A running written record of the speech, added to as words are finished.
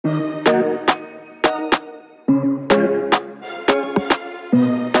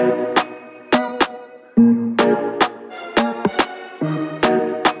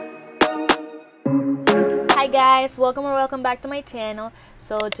guys, welcome or welcome back to my channel.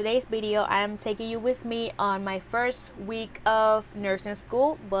 So today's video I'm taking you with me on my first week of nursing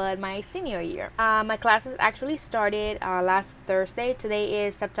school, but my senior year. My classes actually started last Thursday. Today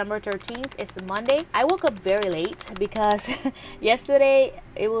is September 13th. It's Monday. I woke up very late because yesterday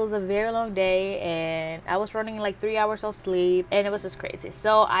it was a very long day and I was running like 3 hours of sleep and it was just crazy.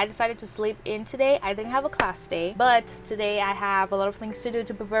 So I decided to sleep in today. I didn't have a class today, but today I have a lot of things to do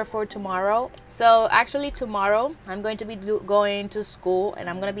to prepare for tomorrow. So actually tomorrow I'm going to be going to school and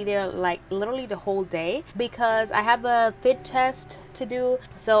I'm gonna be there like literally the whole day because I have a fit test to do.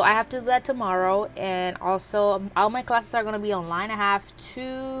 So I have to do that tomorrow, and also all my classes are gonna be online. I have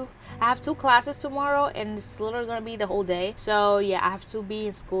two classes tomorrow and it's literally gonna be the whole day. So yeah, I have to be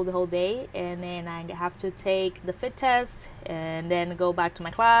in school the whole day and then I have to take the fit test and then go back to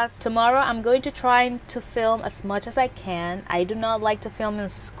my class. Tomorrow I'm going to try to film as much as I can. I do not like to film in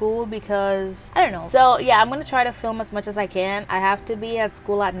school because I don't know. So yeah, I'm gonna try to film as much as I can. I have to be at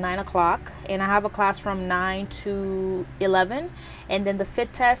school at 9 o'clock and I have a class from 9 to 11, and then the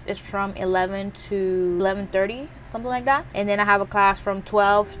fit test is from 11 to 11:30, something like that. And then I have a class from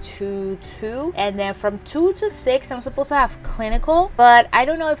 12 to 2, and then from 2 to 6 I'm supposed to have clinical, but I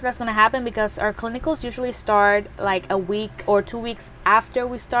don't know if that's gonna happen because our clinicals usually start like a week or 2 weeks after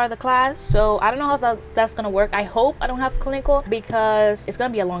we start the class. So I don't know how that's gonna work. I hope I don't have clinical because it's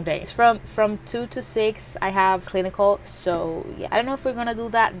gonna be a long day. It's from 2 to 6 I have clinical. So yeah, I don't know if we're gonna do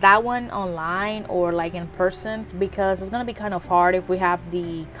that one online or like in person, because it's gonna be kind of hard if we have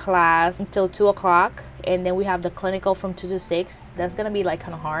the class until 2 o'clock and then we have the clinical from 2 to 6. That's gonna be like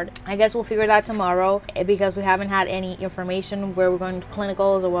kind of hard. I guess we'll figure that tomorrow because we haven't had any information where we're going to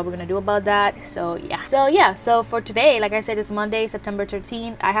clinicals or what we're gonna do about that. So yeah, so for today, like I said, it's Monday, September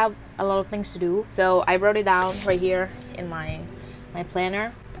 13th. I have a lot of things to do, so I wrote it down right here in my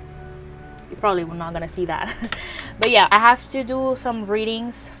planner. You probably were not gonna see that but yeah, I have to do some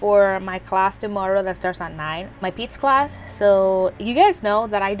readings for my class tomorrow that starts at 9, my PEDS class. So you guys know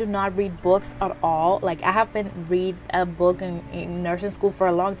that I do not read books at all. Like I haven't read a book in nursing school for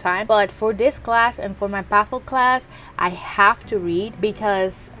a long time, but for this class and for my patho class I have to read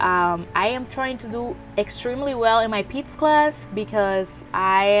because I am trying to do extremely well in my PEDS class because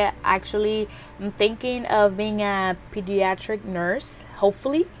I actually am thinking of being a pediatric nurse,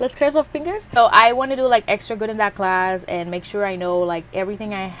 hopefully. Let's cross our fingers. So I want to do like extra good in that class and make sure I know like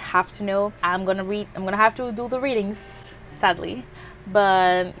everything I have to know. I'm gonna have to do the readings, sadly,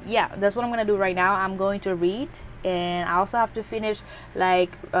 but yeah, that's what I'm gonna do right now. I'm going to read, and I also have to finish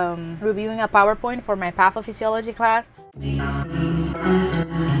like reviewing a PowerPoint for my pathophysiology class.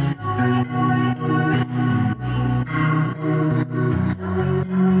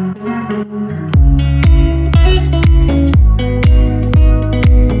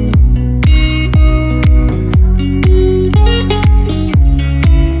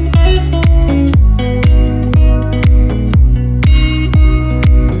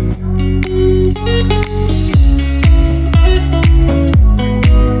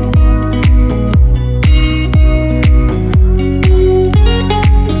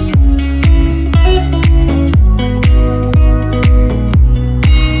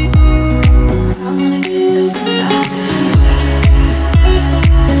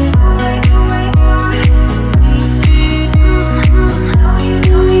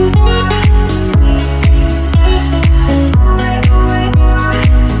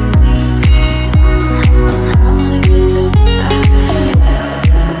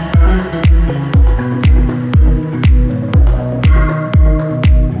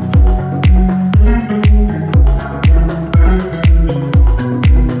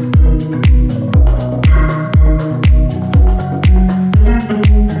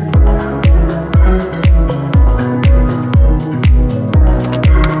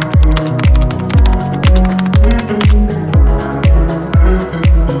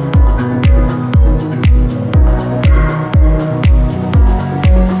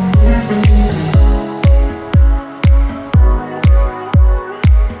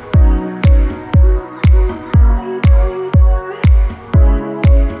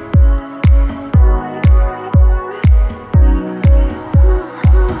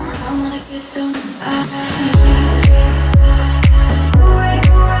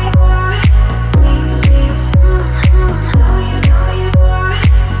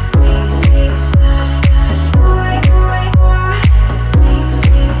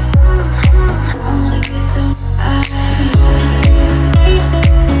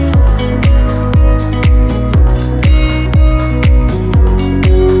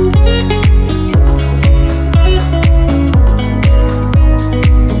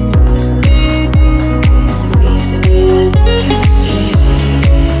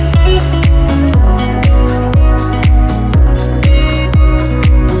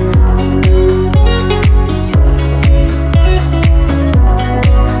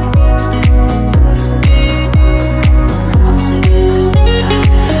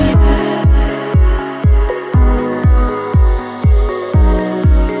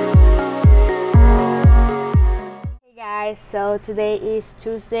 guys, so today is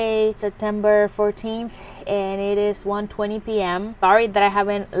Tuesday, September 14th, and it is 1:20 p.m. Sorry that I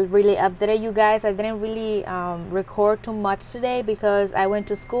haven't really updated you guys. I didn't really record too much today because I went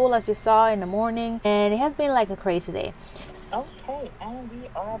to school, as you saw, in the morning, and it has been like a crazy day. Okay, and we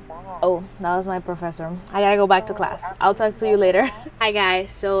are back. Oh, that was my professor. I gotta go back to class. I'll talk to you later. Hi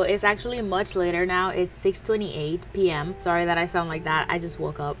guys, so it's actually much later now. It's 6:28 p.m. Sorry that I sound like that. I just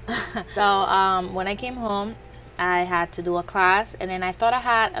woke up. So when I came home, I had to do a class, and then I thought I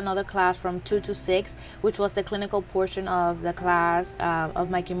had another class from 2 to 6, which was the clinical portion of the class,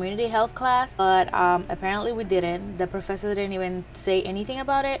 of my community health class, but apparently we didn't. The professor didn't even say anything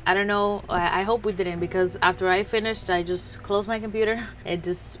about it. I don't know. I hope we didn't, because after I finished, I just closed my computer and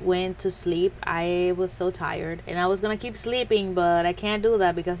just went to sleep. I was so tired, and I was gonna keep sleeping, but I can't do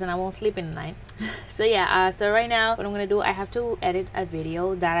that because then I won't sleep in the night. So yeah, so right now what I'm gonna do, I have to edit a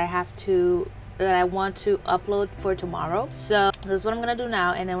video that I want to upload for tomorrow. So that's what I'm gonna do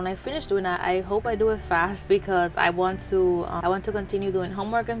now, and then when I finish doing that, I hope I do it fast because I want to continue doing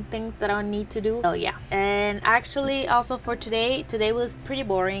homework and things that I need to do. So yeah, and actually also for today was pretty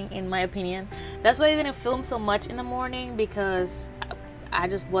boring in my opinion. That's why I didn't film so much in the morning, because I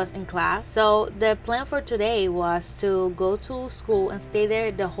just was in class. So the plan for today was to go to school and stay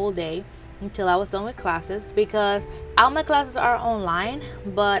there the whole day until I was done with classes, because all my classes are online,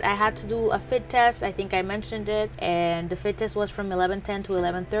 but I had to do a fit test. I think I mentioned it, and the fit test was from 11:10 to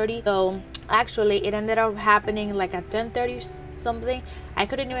 11:30. So actually it ended up happening like at 10:30 something. I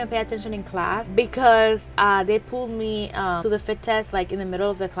couldn't even pay attention in class because they pulled me to the fit test like in the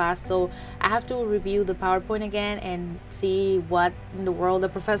middle of the class, so I have to review the PowerPoint again and see what in the world the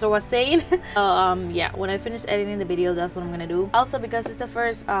professor was saying. So yeah, when I finish editing the video, that's what I'm gonna do. Also, because it's the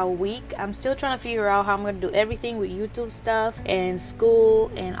first week, I'm still trying to figure out how I'm gonna do everything with YouTube stuff and school,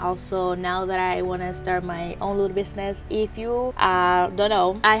 and also now that I want to start my own little business. If you don't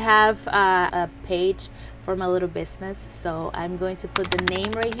know, I have a page for my little business, so I'm going to put the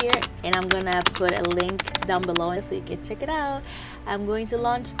name right here, and I'm gonna put a link down below so you can check it out. I'm going to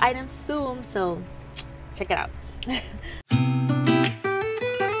launch items soon, so check it out.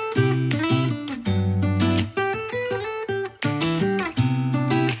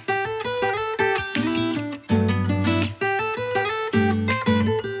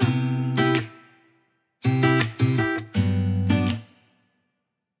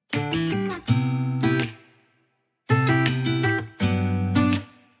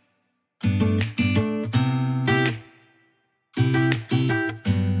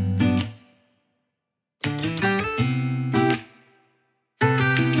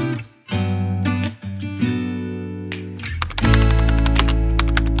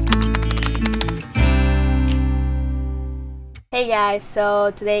 Hey guys,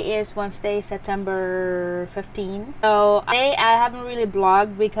 so today is Wednesday, September 15th. So today I haven't really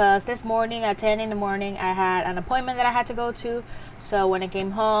vlogged because this morning at 10 in the morning I had an appointment that I had to go to. So when I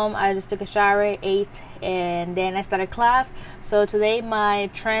came home, I just took a shower, ate, and then I started class. So today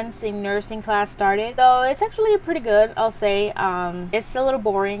my trends in nursing class started. So it's actually pretty good, I'll say. It's a little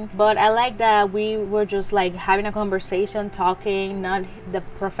boring, but I like that we were just like having a conversation, talking, not the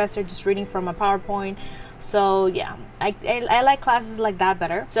professor just reading from a PowerPoint. So yeah, I like classes like that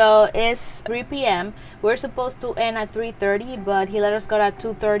better. So it's 3 p.m. We're supposed to end at 3:30, but he let us go at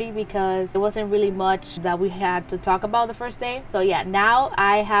 2:30 because there wasn't really much that we had to talk about the first day. So yeah, now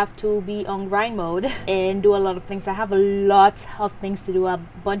I have to be on grind mode and do a lot of things. I have a lot of things to do, a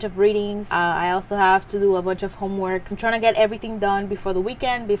bunch of readings. I also have to do a bunch of homework. I'm trying to get everything done before the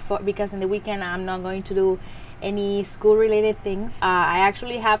weekend, because in the weekend I'm not going to do any school related things. I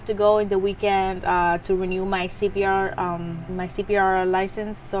actually have to go in the weekend to renew my CPR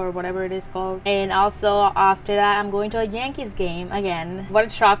license, or whatever it is called, and also after that I'm going to a Yankees game again. What a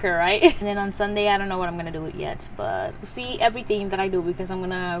shocker, right? And then on Sunday I don't know what I'm gonna do yet, but see everything that I do, because I'm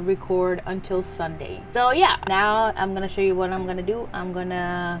gonna record until Sunday. So yeah, now I'm gonna show you what I'm gonna do. I'm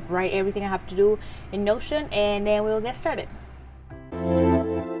gonna write everything I have to do in Notion, and then we'll get started.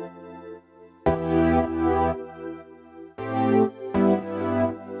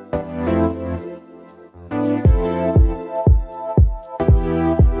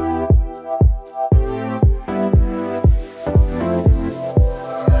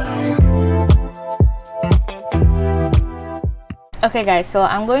 Okay guys, so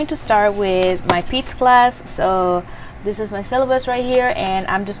I'm going to start with my PEDS class. So this is my syllabus right here, and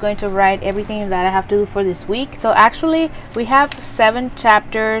I'm just going to write everything that I have to do for this week. So actually we have 7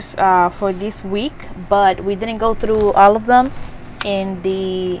 chapters for this week, but we didn't go through all of them. in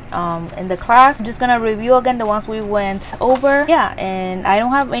the class. I'm just gonna review again the ones we went over. Yeah, and I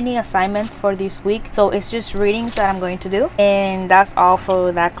don't have any assignments for this week, so it's just readings that I'm going to do, and that's all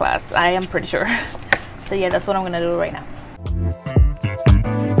for that class, I am pretty sure. So yeah, that's what I'm gonna do right now.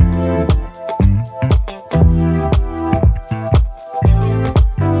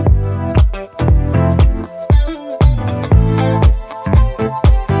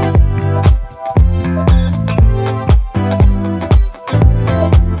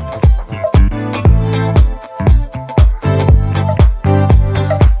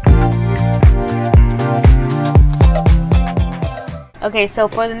 Okay, so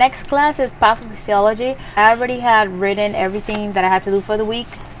for the next class is pathophysiology. I already had written everything that I had to do for the week.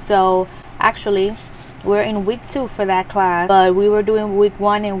 So actually, we're in week 2 for that class, but we were doing week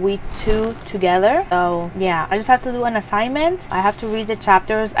 1 and week 2 together. So yeah, I just have to do an assignment. I have to read the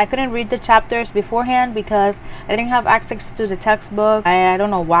chapters. I couldn't read the chapters beforehand because I didn't have access to the textbook. I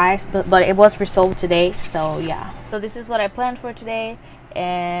don't know why, but it was resolved today. So yeah, so this is what I planned for today,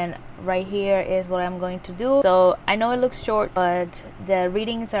 and right here is what I'm going to do. So I know it looks short, but the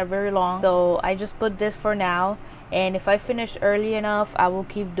readings are very long, so I just put this for now, and if I finish early enough I will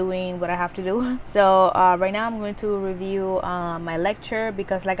keep doing what I have to do. So right now I'm going to review my lecture,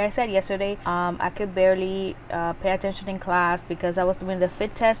 because like I said yesterday, I could barely pay attention in class because I was doing the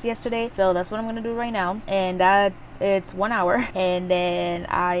fit test yesterday. So that's what I'm going to do right now, and that it's 1 hour, and then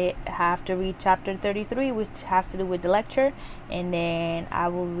I have to read chapter 33, which has to do with the lecture, and then I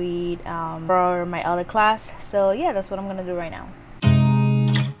will read for my other class. So yeah, that's what I'm gonna do right now.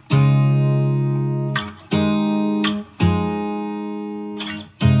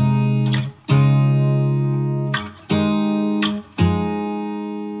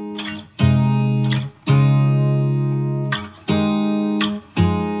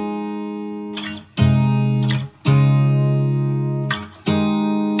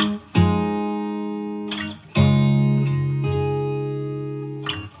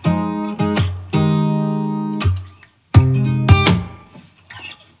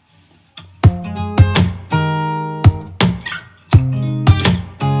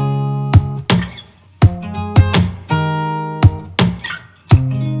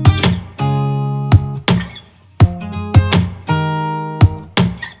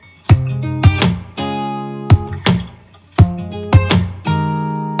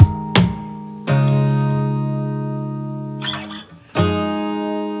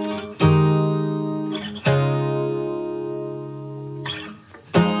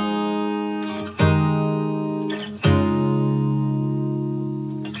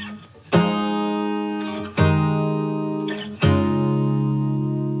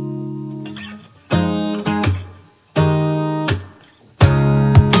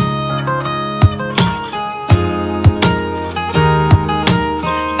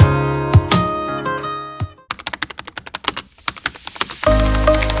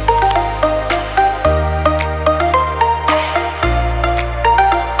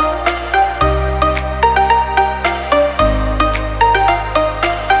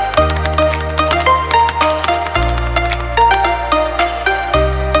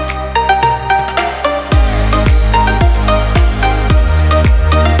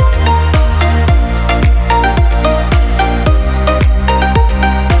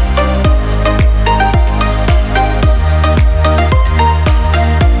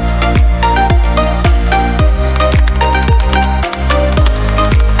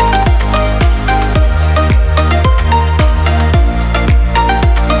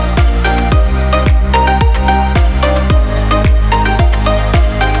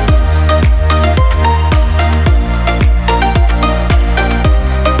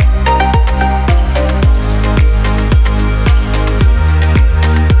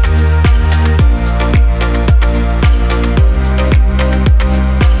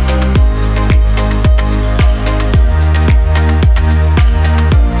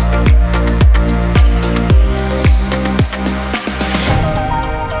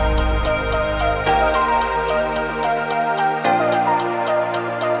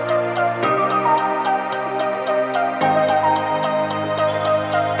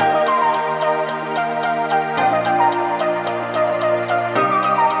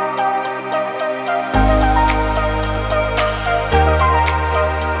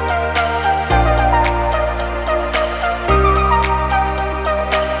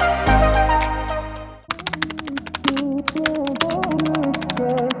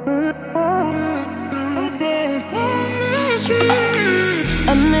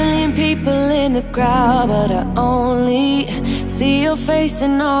 in the crowd, but I only see your face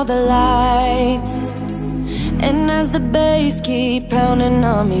in all the lights. And as the bass keep pounding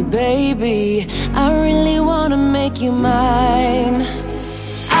on me, baby, I really wanna make you mine.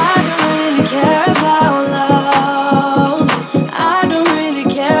 I don't really care about love, I don't really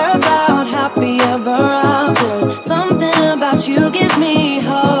care about happy ever afters. Something about you gives me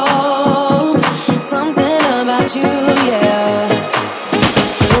hope, something about you, yeah.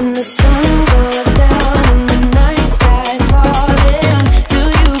 When the sun goes down and the night sky's falling, do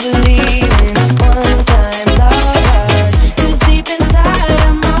you believe in one-time lovers? 'Cause deep inside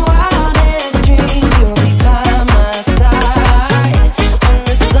of my wildest dreams, you'll be by my side when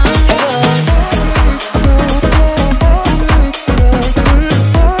the sun goes down.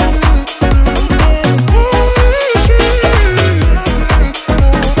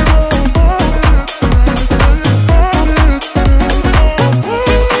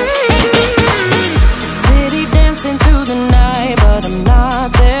 City dancing through the night, but I'm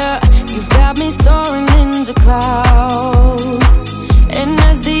not there. You've got me soaring in the clouds, and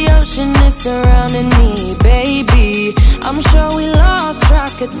as the ocean is surrounding me, baby, I'm sure we lost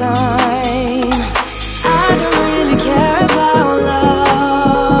track of time. I don't really care about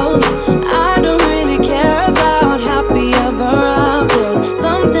love, I don't really care about happy ever afters.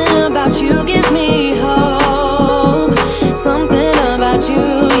 Something about you gives me hope, something about you,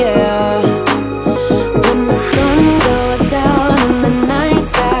 yeah. When the sun goes down and the night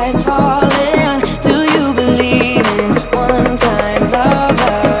sky's falling, do you believe in one-time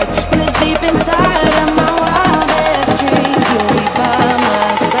lovers? 'Cause deep inside of my wildest dreams, you'll be by my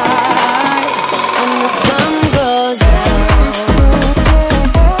side when the sun goes down.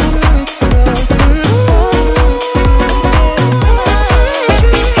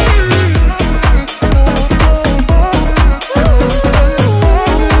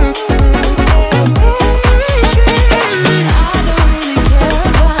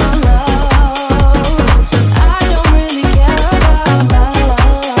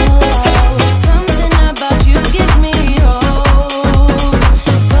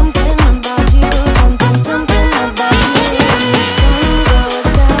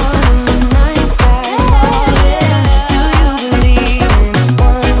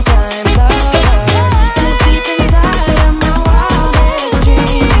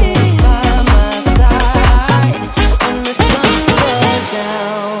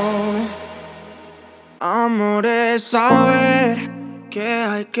 Amor es saber que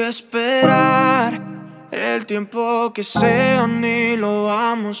hay que esperar el tiempo que sea, ni lo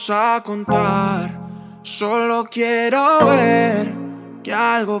vamos a contar. Solo quiero ver que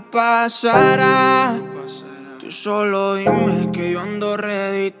algo pasará. Tú solo dime que yo ando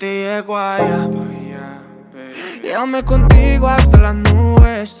ready, te llego allá. Llévame contigo hasta las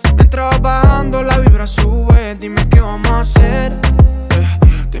nubes, mientras bajando la vibra sube. Dime qué vamos a hacer,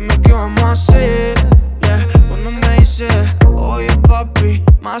 dime qué vamos a hacer, yeah. Cuando me dices, oye papi,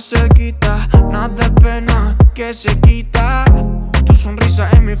 más cerquita, nada de pena que se quita. Tu sonrisa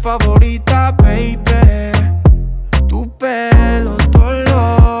es mi favorita, baby. Tu pelo, tu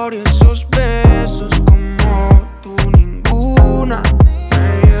olor y esos besos como tú ninguna. Me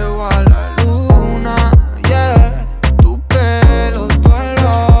llevo a la luna, yeah. Tu pelo, tu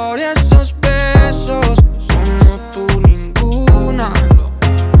olor y esos besos como tú ninguna.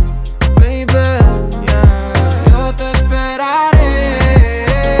 Baby, yeah. Yo te esperaré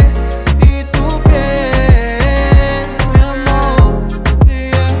y tu piel, mi amor,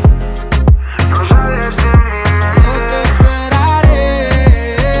 yeah. No sales de mí. Yo te esperaré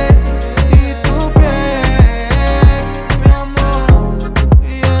y tu piel, mi amor,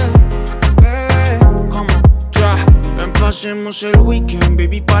 yeah. Baby, como ya, ven pasemos el weekend,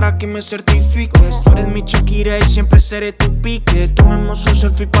 baby, para que me certifiques. Tú eres mi Shakira y siempre seré tu pique. Tomemos un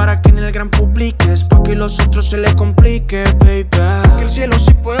selfie para que en el gran publiques, pa' que los otros se le complique, baby. Que el cielo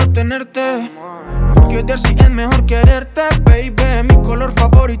sí puede tenerte, porque odiar sí es mejor quererte, baby. Mi color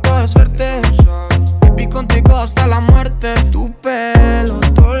favorito es verte, baby, contigo hasta la muerte. Tu pelo,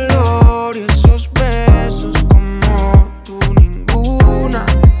 tu